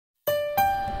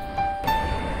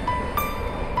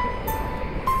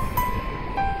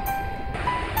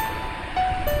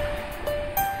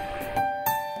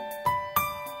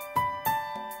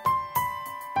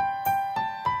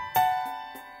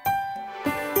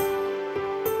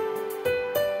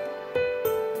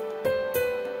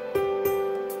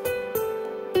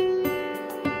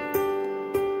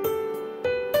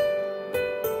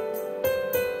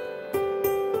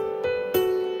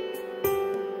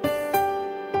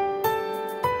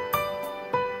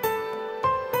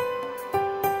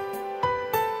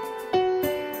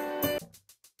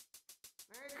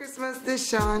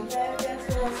Sean.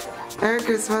 Merry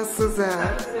Christmas,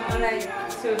 Suzanne.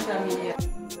 Social media.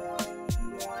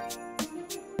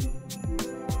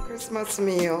 Christmas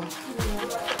meal.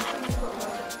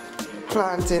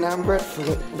 Plantain and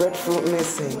breadfruit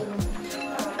missing.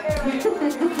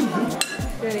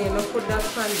 Put that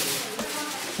funny.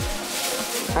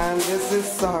 And this is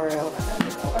sorrel.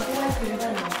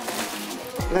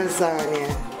 Lasagna.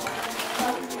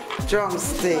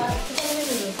 Drumstick.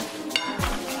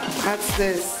 What's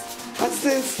this? What's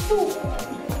this?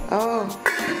 Oh,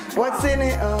 what's in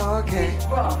it? Oh, okay.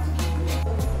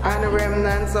 And the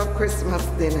remnants of Christmas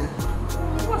dinner.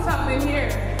 What's happening here?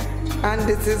 And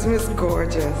this is Miss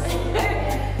Gorgeous.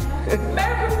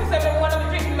 Merry Christmas, everyone. I'm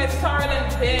drinking my sorrel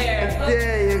and pear.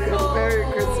 There you go. Merry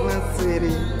Christmas,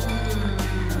 sweetie.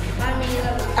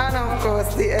 And of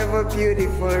course, the ever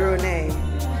beautiful Renee.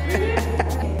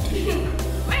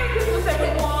 Merry Christmas,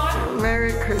 everyone.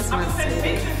 Merry Christmas. I'm sending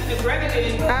Vincent to the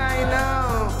grenadine. I know.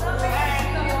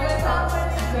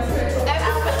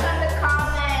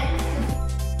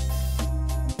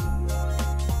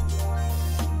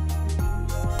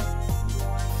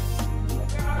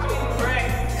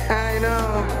 I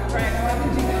know.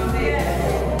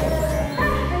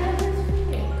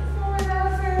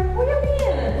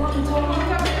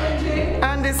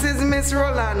 And this is Miss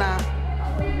Rolana.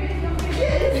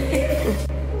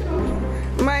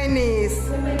 My niece,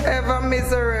 ever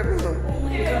miserable.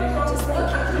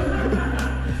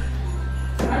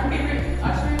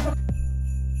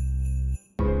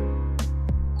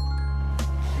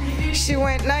 She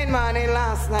went night morning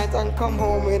last night and come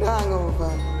home with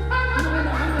hangover.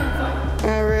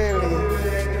 Really?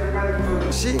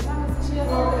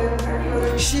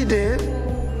 She did?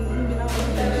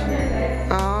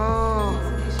 Oh.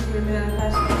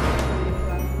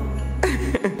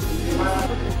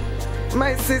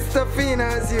 My sister Fina,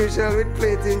 as usual, with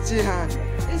plate in she hand.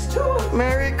 It's true.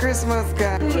 Merry Christmas,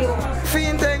 guys.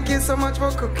 Finn, thank you so much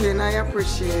for cooking. I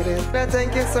appreciate it.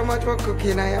 Thank you so much for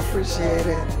cooking. I appreciate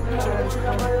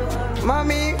it.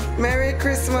 Mommy, Merry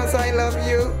Christmas. I love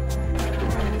you.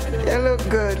 You look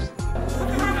good.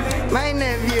 My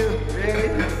nephew,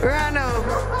 Ronald.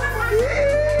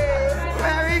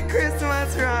 Merry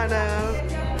Christmas, Ronald.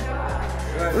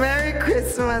 Merry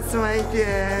Christmas, my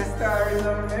dear.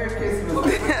 Merry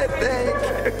Christmas. Thank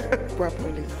you.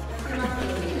 Properly.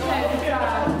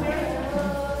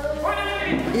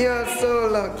 You're so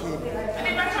lucky.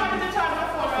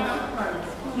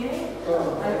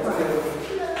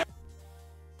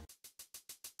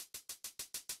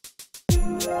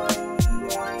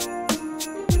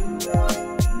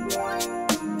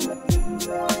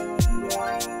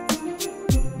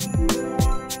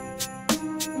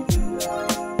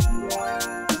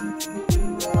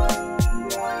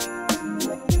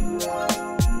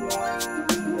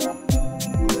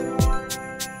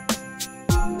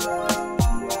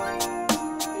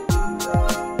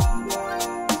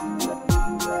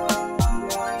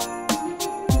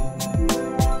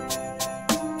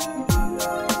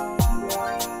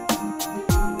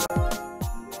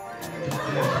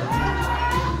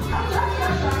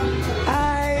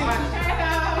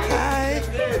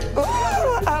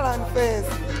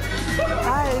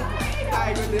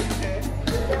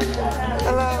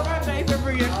 Hello.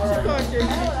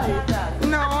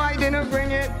 No, I didn't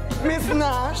bring it. Miss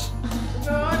Nash.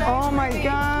 Oh my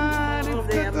God. It's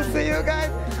good to see you guys.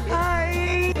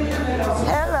 Hi.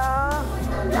 Hello.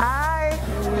 Hi.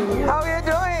 How are you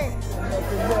doing?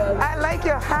 I like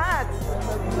your hat.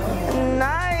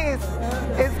 Nice.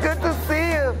 It's good to see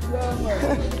you.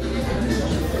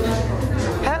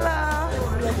 Hello.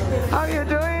 How are you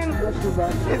doing?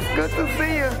 It's good to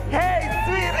see you. Hey,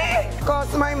 sweetie. Of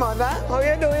course, my mother. How are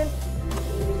you doing?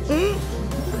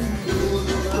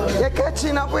 You're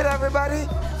catching up with everybody?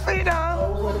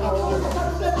 Fido.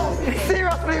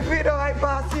 Seriously, Fido, I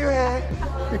passed you here.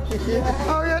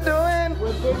 How are you doing?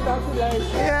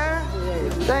 Yeah?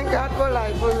 Thank God for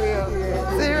life, for real.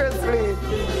 Seriously.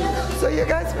 So you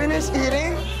guys finished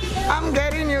eating? I'm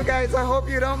getting you guys. I hope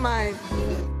you don't mind.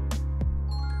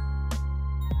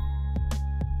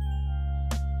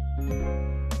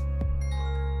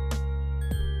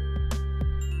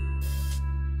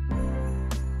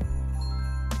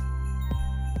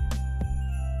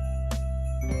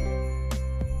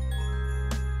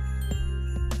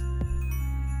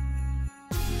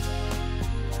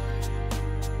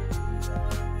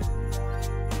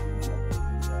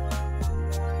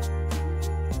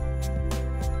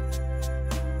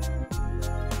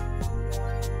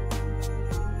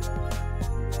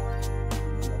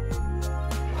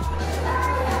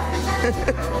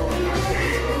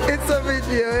 It's a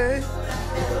video, eh?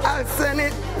 I'll send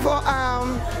it for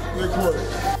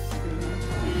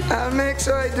I'll make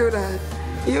sure I do that.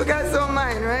 You guys don't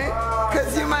mind, right?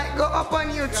 Because you might go up on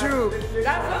YouTube.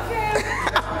 That's okay.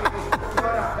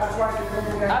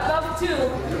 I love it too.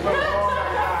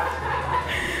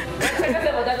 Let's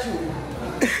never got you.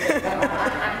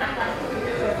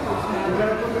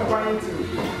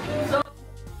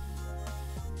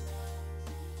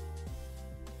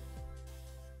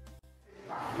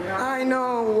 I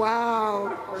know,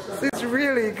 wow. This is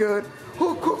really good.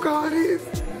 Who cook all this?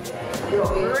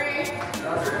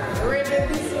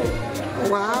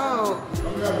 Wow.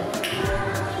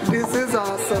 This is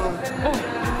awesome.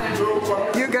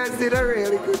 You guys did a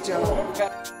really good job.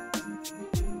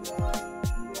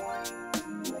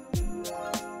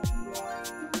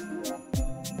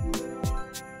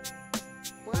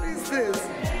 What is this?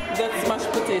 That's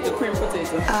mashed potato, cream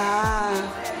potato. Ah.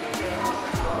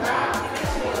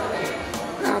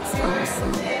 That's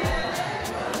awesome.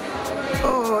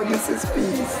 Oh, this is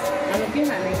peas.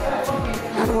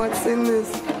 And what's in this?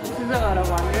 This is a lot of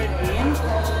one bean.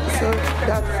 So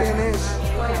that finished.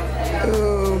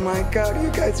 Oh my God, you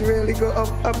guys really go up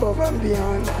above and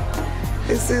beyond.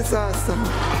 This is awesome.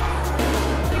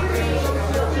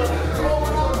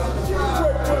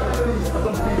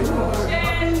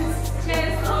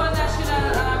 Cheers, our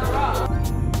national rock.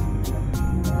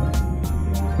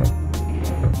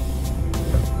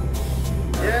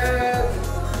 Yes!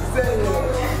 Say it.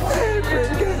 Hey,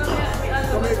 pretty good.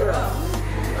 Come here, girl.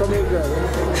 Come here, girl.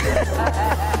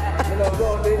 You know, go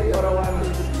the other one,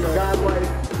 God wife.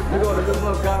 You go to the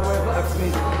God wife ask me,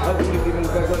 how do you even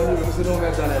because I'm here, so don't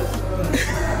McDonald's.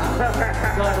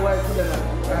 God wife for them.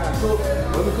 So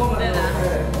when we come and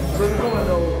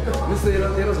now, we say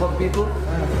that there's hot people.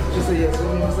 She say yes, we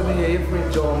say me here for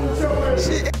John.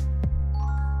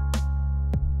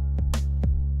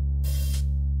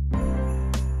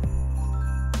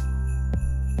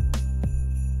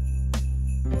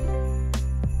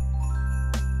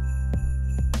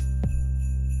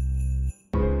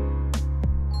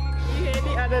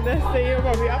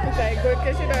 Her appetite good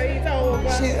because she don't eat her own.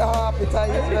 Her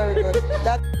appetite is very good.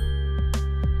 That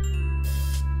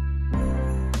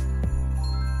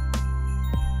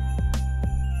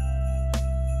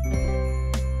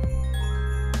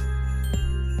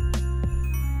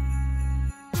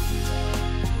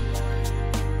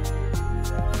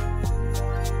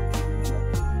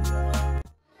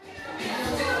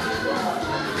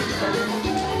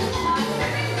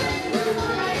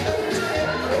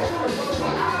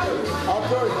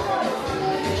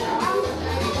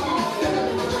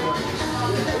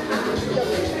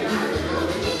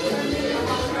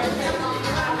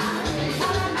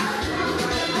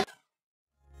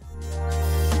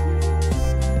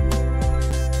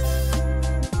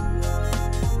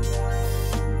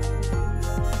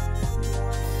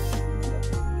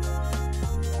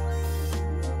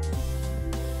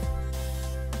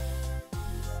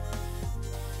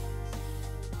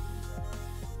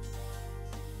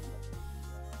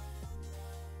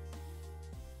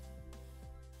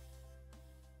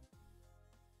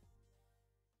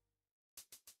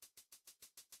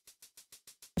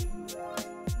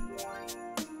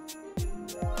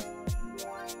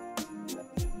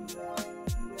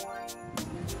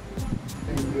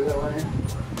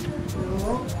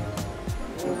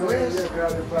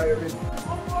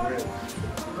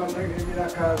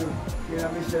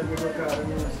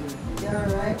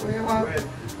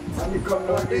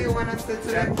What do you want to say to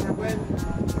them?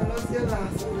 Tell us your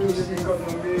last wishes in life.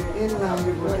 What do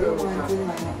you want in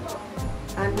life?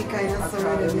 And the kind of song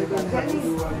that you're going to have you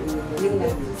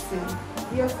like to sing.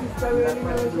 Your sister really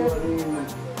knows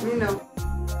that. You know.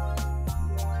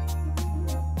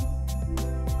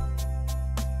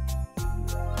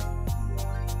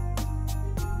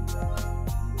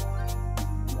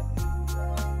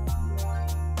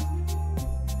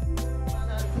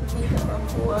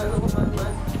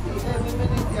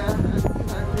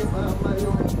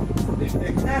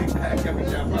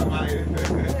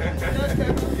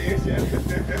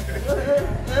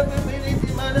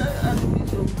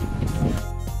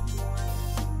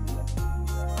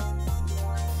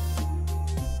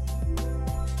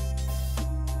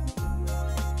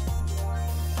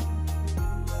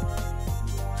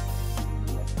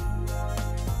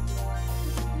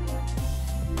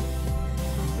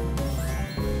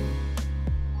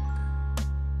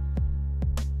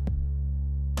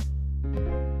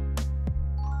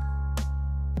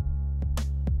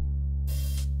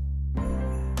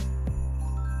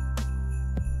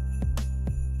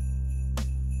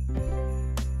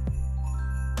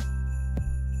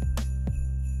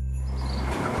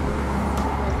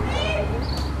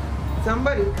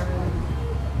 Somebody coming.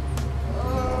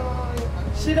 Oh,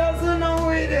 she doesn't know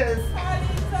who it is.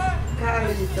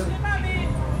 Carlita.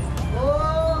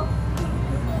 Oh.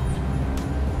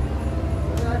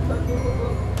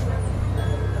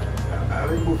 I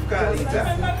remove Carlita.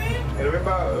 You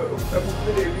remember the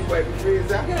white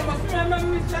freezer? You must remember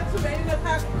me just to make the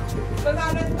tax. Because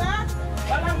I did that.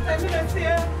 But I'm telling you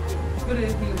here. Good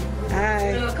evening.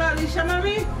 Hi. Carlisha,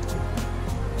 mommy?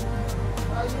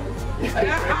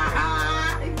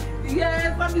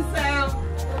 Yes, what you say?